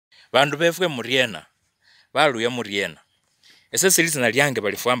Bandu befwe muriena baluya muriena ese silizina lyange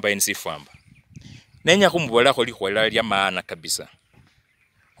balifwamba ensifwamba nenya kumubolako likhwela lya maana kabisa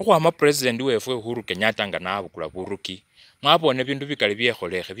okwama president wefwe Uhuru Kenyatta nga nabukula buruki mwabone bindu bikali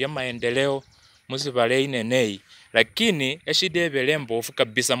byekholekhe bya maendeleo musibale inenei lakini eshida ebele mbofu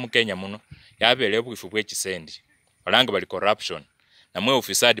kabisa mu Kenya muno yabele bwifu bwe chisendi balanga bali corruption namwe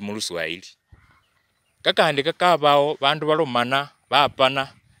ufisadi mu Luswahili kakandi kakabao bandu balomana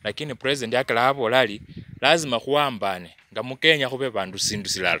bapana lakini president yakala abolali lazima kuambane nga mu Kenya khube bandu sindu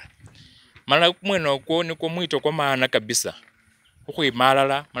silala mala mweno ko niko mwito kwa maana kabisa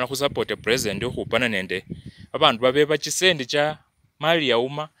ukhuimalala mala khusupport president ukhupana nende abandu babeba chisendi cha mali ya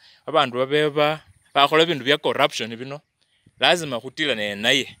umma abandu babeba bakhola bindu bya corruption bino lazima khutila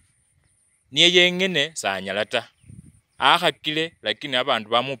naye niye yengene sanyala ta akhakile lakini abandu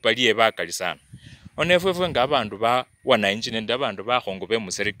bamupalie bakali sana onefwe nga abandu ba wananchi nende abandu bakhongo be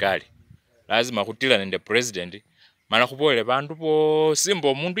mu serikali lazima khutila nende president mala khubole bandu bosi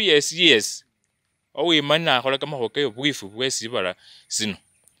mbo mundu yes owimana akhola kamakhoke bwifu bwesibala sino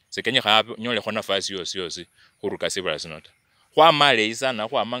sekenya nyolekho nafasi yosi khuruka sibala sino ta khwamale isana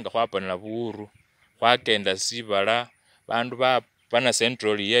khwamanga khwapanela buhuru khwakenda sibala bandu bapana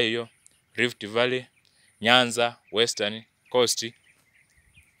central yeyo Rift Valley Nyanza Western Coast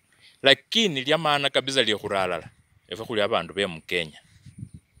lakini lya maana kabisa lyekhuralala efe khuli abandu be mu Kenya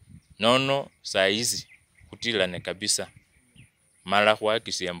nono saizi khutilane kabisa mala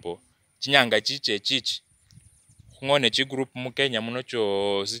khwakisiembo chinyanga chichi khungone chi group mu Kenya muno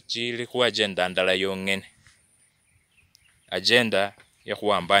chosi chili khu agenda ndala yongene agenda ya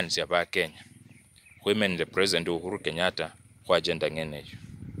khuambanisya ba Kenya khwimenele president Uhuru Kenyatta khu agenda ngene yo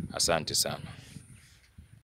asante sana.